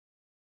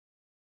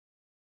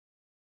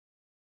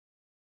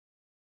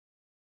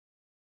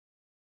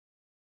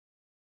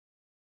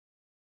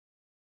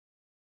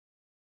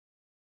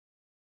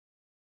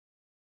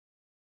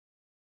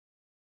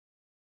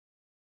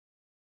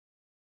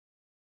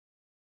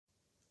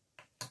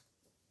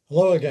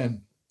Hello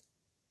again,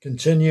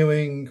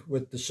 continuing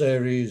with the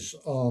series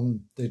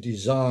on the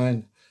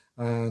design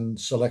and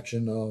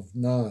selection of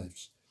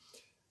knives.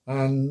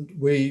 And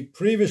we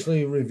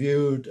previously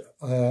reviewed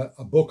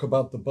a book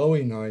about the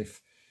Bowie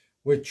knife,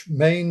 which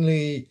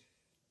mainly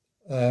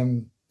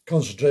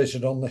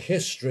concentrated on the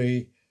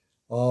history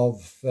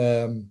of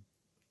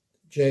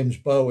James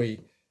Bowie,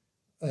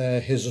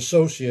 his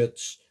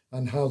associates,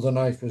 and how the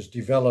knife was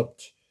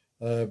developed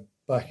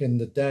back in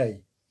the day.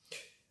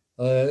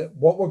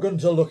 What we're going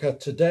to look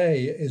at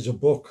today is a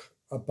book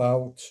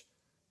about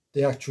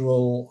the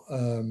actual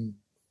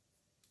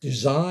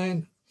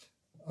design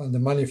and the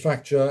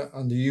manufacture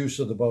and the use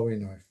of the Bowie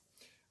knife.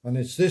 And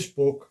it's this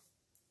book,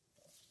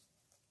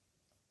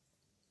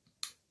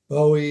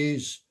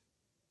 Bowies,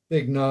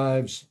 Big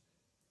Knives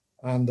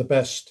and the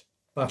Best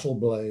Battle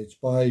Blades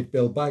by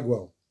Bill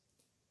Bagwell.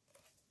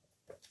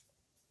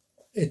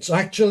 It's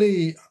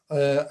actually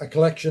a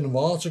collection of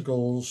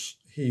articles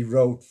he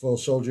wrote for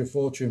Soldier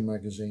Fortune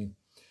magazine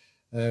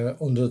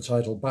under the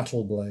title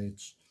Battle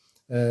Blades,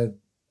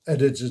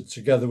 edited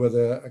together with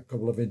a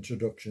couple of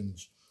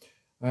introductions.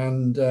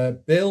 And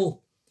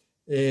Bill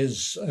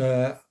is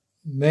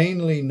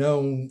mainly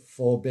known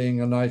for being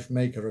a knife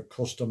maker, a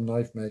custom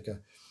knife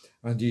maker,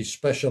 and he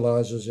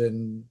specializes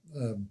in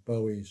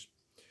Bowies.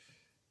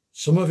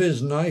 Some of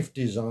his knife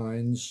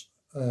designs,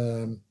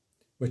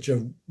 which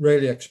are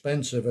really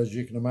expensive, as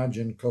you can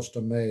imagine,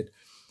 custom made,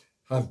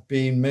 have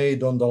been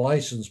made under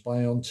license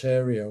by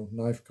Ontario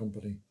Knife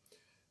Company.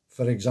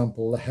 For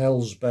example, the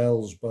Hells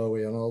Bells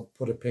Bowie, and I'll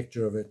put a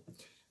picture of it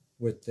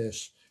with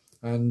this.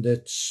 And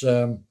it's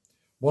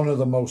one of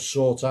the most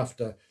sought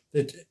after.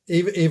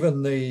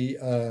 Even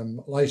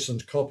the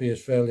licensed copy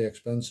is fairly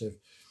expensive,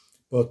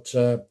 but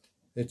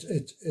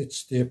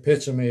it's the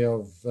epitome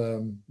of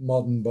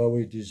modern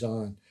Bowie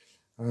design.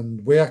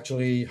 And we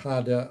actually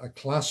had a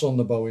class on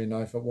the Bowie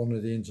knife at one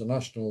of the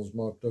internationals.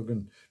 Mark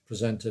Duggan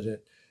presented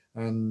it,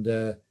 and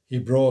he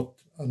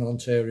brought an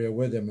Ontario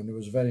with him, and it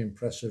was a very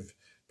impressive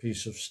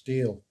piece of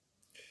steel.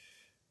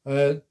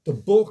 The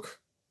book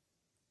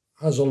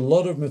has a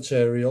lot of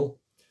material.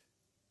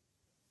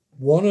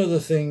 One of the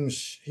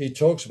things he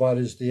talks about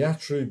is the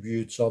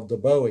attributes of the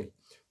Bowie,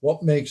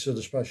 what makes it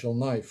a special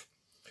knife.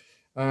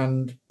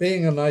 And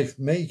being a knife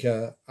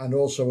maker and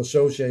also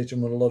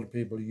associating with a lot of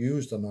people who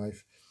use the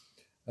knife,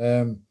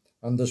 and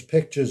there's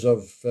pictures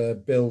of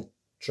Bill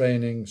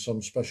training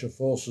some special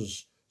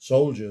forces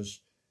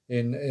soldiers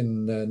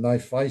in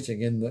knife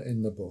fighting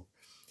in the book.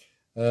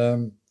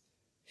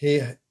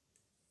 He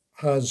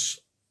has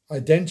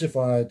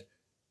identified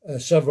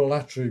several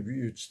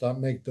attributes that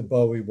make the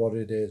Bowie what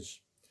it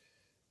is.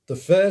 The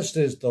first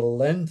is the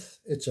length.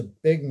 It's a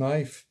big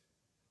knife.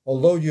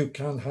 Although you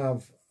can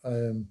have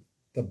the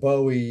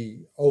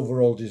Bowie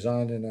overall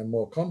design in a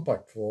more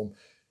compact form,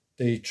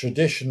 the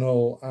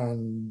traditional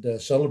and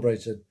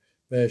celebrated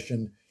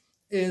version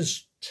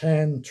is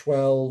 10,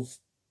 12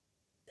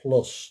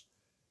 plus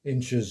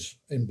inches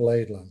in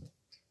blade length.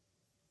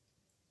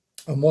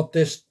 And what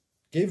this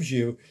gives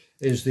you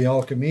is the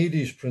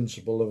Archimedes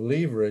principle of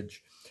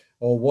leverage,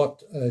 or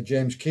what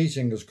James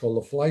Keating has called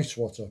the fly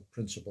swatter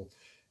principle.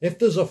 If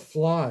there's a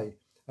fly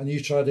and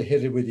you try to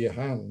hit it with your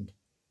hand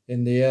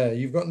in the air,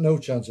 you've got no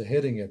chance of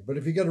hitting it. But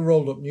if you get a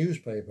rolled up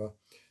newspaper,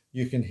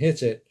 you can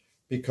hit it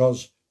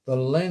because the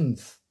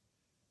length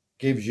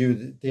gives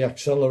you the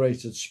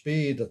accelerated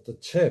speed at the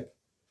tip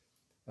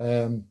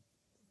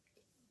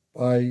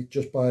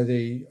by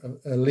the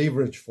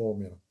leverage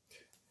formula.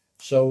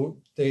 So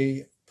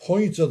the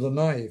point of the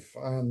knife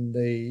and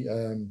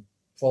the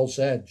false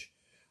edge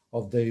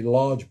of the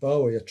large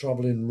Bowie are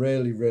traveling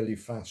really, really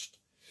fast.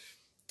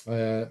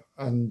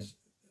 And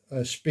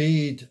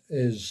speed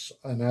is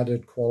an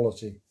added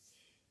quality,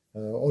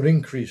 or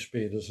increased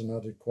speed is an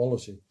added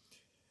quality.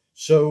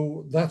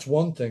 So that's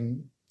one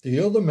thing. The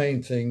other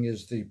main thing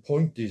is the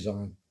point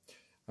design,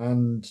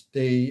 and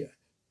the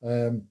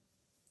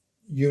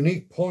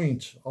unique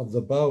point of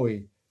the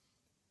Bowie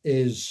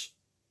is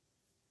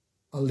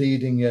a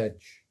leading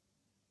edge.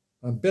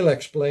 And Bill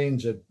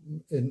explains it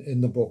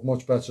in the book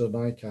much better than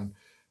I can.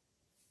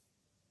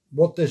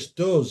 What this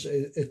does,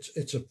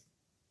 it's a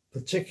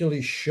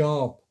particularly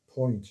sharp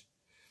point.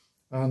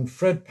 And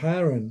Fred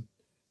Perrin,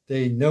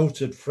 the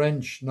noted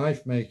French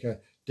knife maker,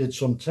 did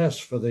some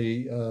tests for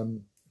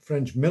the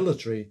French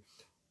military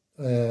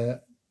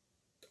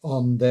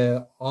on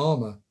their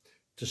armor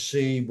to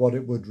see what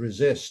it would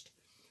resist.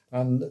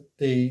 And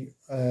the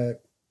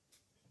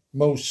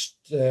most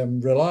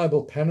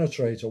reliable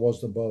penetrator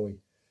was the Bowie,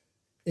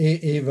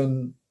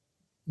 even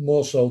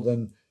more so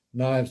than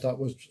knives that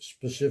was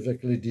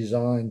specifically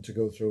designed to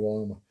go through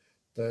armor,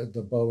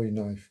 the Bowie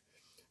knife.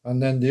 And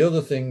then the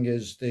other thing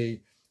is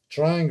the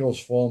triangles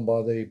formed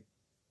by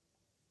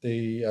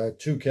the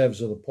two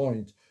curves of the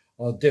point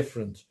are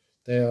different.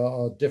 They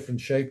are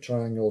different shaped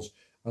triangles,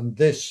 and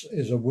this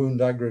is a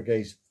wound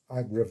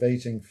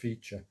aggravating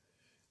feature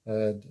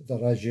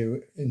that as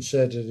you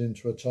insert it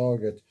into a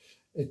target,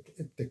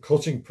 the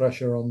cutting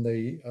pressure on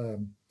the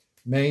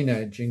main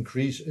edge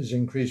is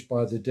increased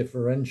by the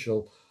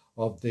differential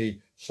of the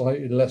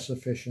slightly less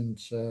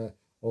efficient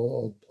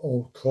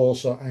or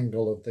coarser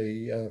angle of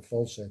the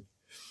false edge.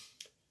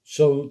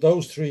 So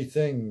those three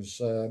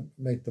things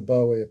make the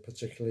Bowie a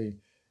particularly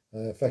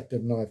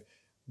effective knife.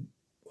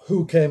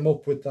 Who came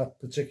up with that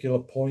particular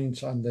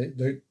point and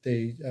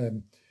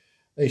the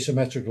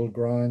asymmetrical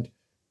grind?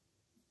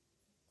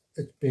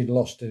 It's been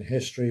lost in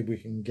history, we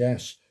can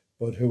guess,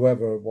 but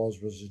whoever it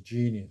was a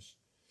genius.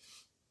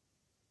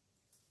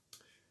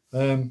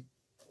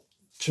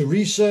 To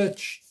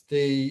research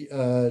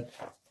the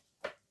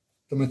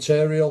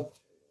material,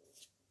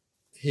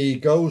 he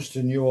goes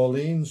to New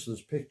Orleans.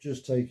 There's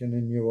pictures taken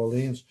in New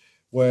Orleans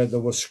where there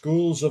were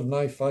schools of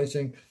knife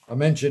fighting. I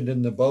mentioned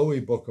in the Bowie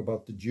book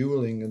about the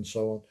dueling and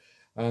so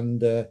on,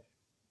 and there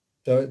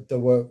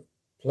were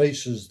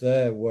places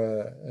there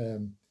where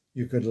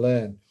you could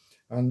learn.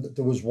 And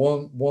there was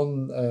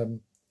one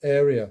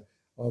area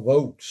of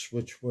oaks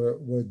which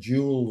where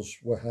duels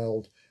were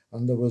held,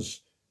 and there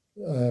was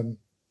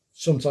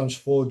sometimes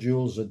 4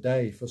 duels a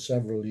day for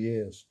several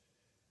years.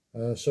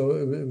 So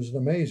it was an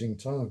amazing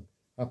time,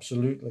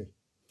 absolutely.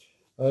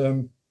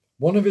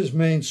 One of his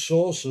main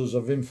sources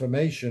of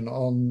information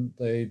on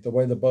the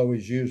way the bow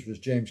is used was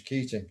James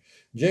Keating.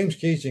 James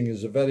Keating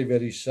is a very,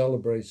 very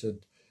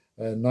celebrated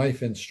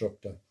knife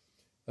instructor.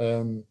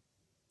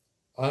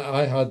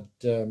 I had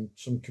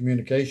some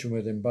communication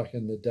with him back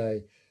in the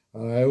day,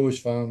 and I always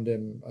found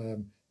him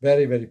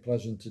very, very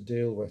pleasant to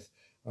deal with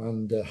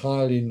and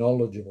highly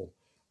knowledgeable.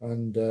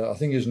 And I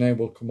think his name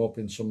will come up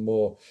in some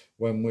more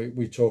when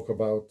we talk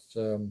about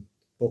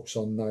books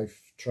on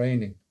knife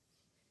training.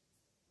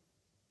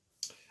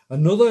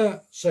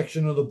 Another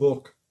section of the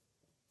book,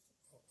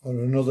 or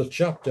another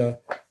chapter,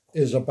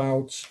 is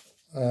about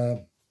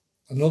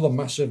another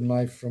massive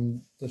knife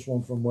from this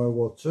one from World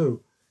War II,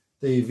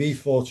 the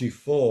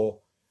V44,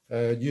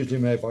 usually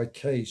made by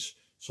Case,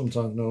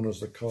 sometimes known as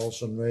the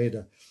Carlson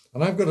Raider.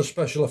 And I've got a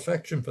special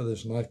affection for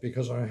this knife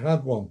because I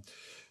had one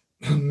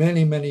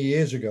many, many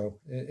years ago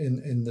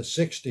in the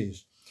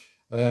 60s.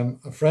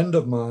 A friend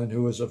of mine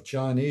who was of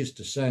Chinese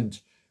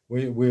descent,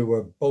 we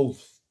were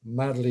both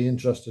madly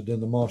interested in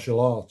the martial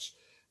arts,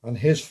 and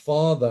his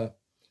father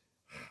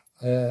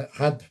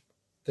had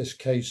this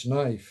Case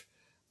knife,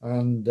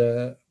 and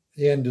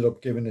he ended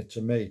up giving it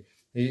to me.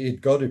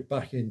 He'd got it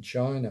back in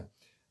China,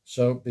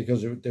 so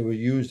because they were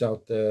used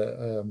out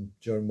there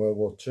during World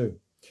War II,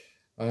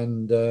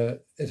 and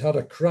it had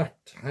a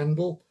cracked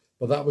handle,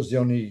 but that was the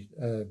only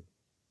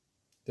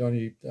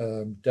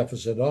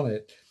deficit on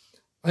it.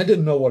 I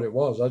didn't know what it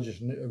was. I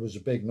just knew it was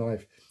a big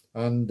knife,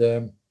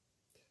 and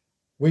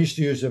we used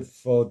to use it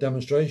for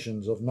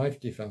demonstrations of knife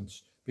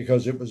defense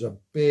because it was a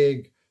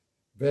big,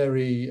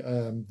 very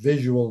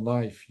visual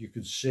knife. You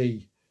could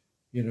see,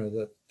 you know,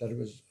 that it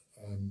was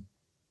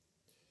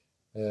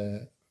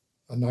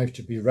a knife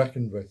to be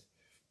reckoned with.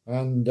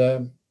 And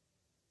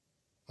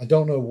I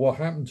don't know what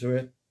happened to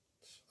it.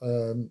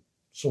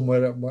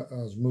 Somewhere I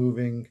was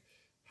moving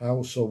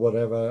house or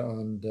whatever,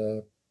 and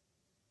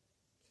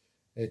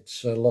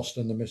it's lost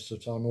in the midst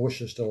of time. I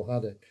wish I still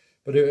had it.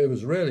 But it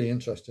was a really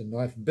interesting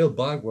knife. Bill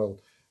Bagwell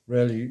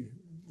really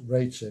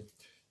rates it.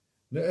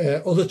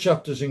 Other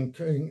chapters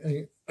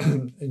include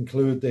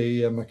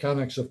the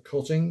mechanics of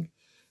cutting,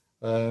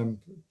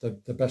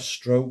 the best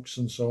strokes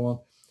and so on.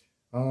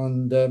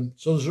 And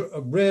so there's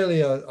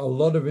really a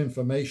lot of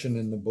information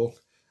in the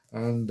book.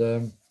 And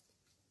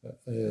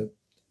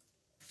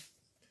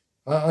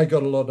I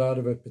got a lot out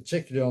of it,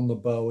 particularly on the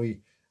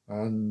Bowie.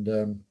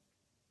 And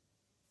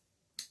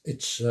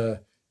it's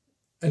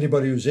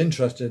anybody who's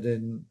interested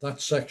in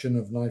that section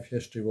of knife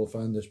history will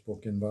find this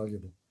book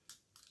invaluable.